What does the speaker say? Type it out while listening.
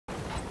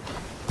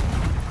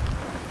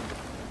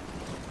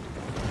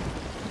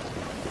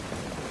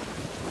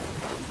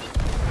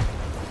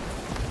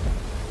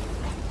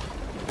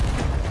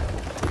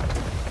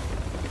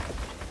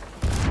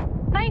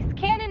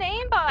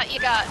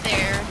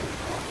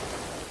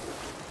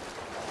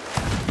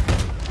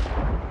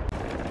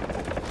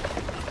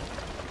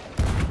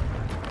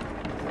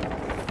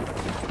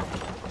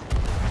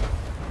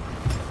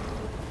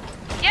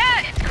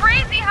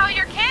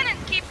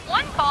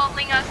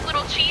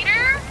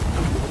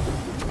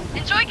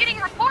enjoy getting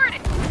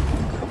reported.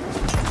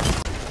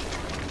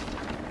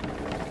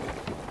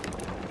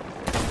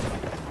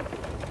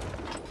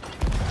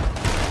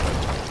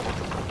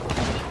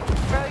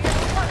 Bro, your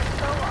spot is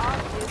so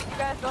obvious. You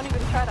guys don't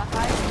even try to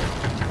hide.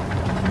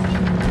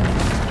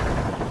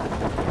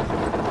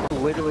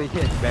 Literally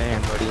getting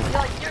banned, buddy.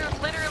 You're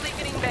literally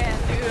getting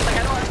banned, dude. Like,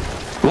 I don't.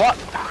 What?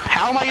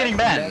 How am I getting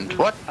banned?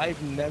 What?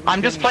 I've never.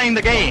 I'm just playing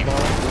the game.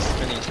 This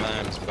many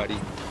times, buddy.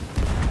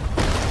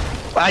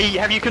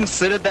 Have you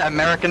considered that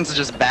Americans are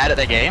just bad at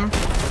the game?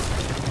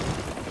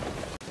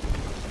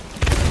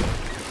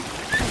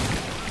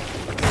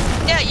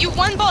 Yeah, you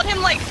one-balled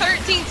him like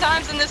 13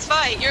 times in this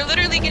fight. You're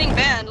literally getting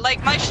banned.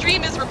 Like, my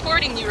stream is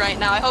reporting you right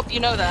now. I hope you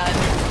know that.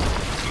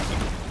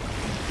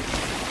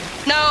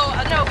 No,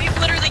 we've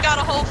literally got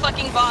a whole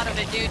fucking bot of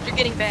it, dude. You're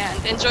getting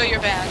banned. Enjoy your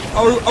ban.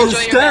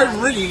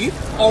 Scary!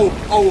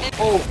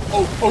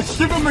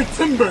 Shiver my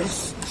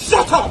timbers!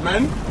 Shut up,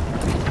 man!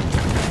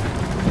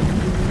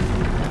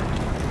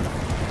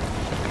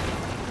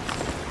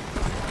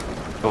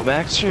 Go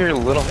back to your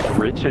little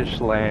British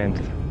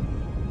land.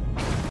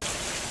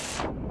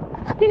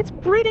 It's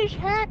British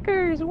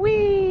hackers,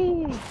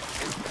 wee!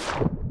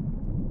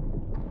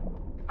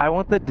 I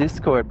want the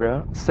Discord,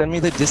 bro. Send me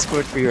the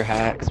Discord for your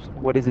hacks.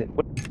 What is it?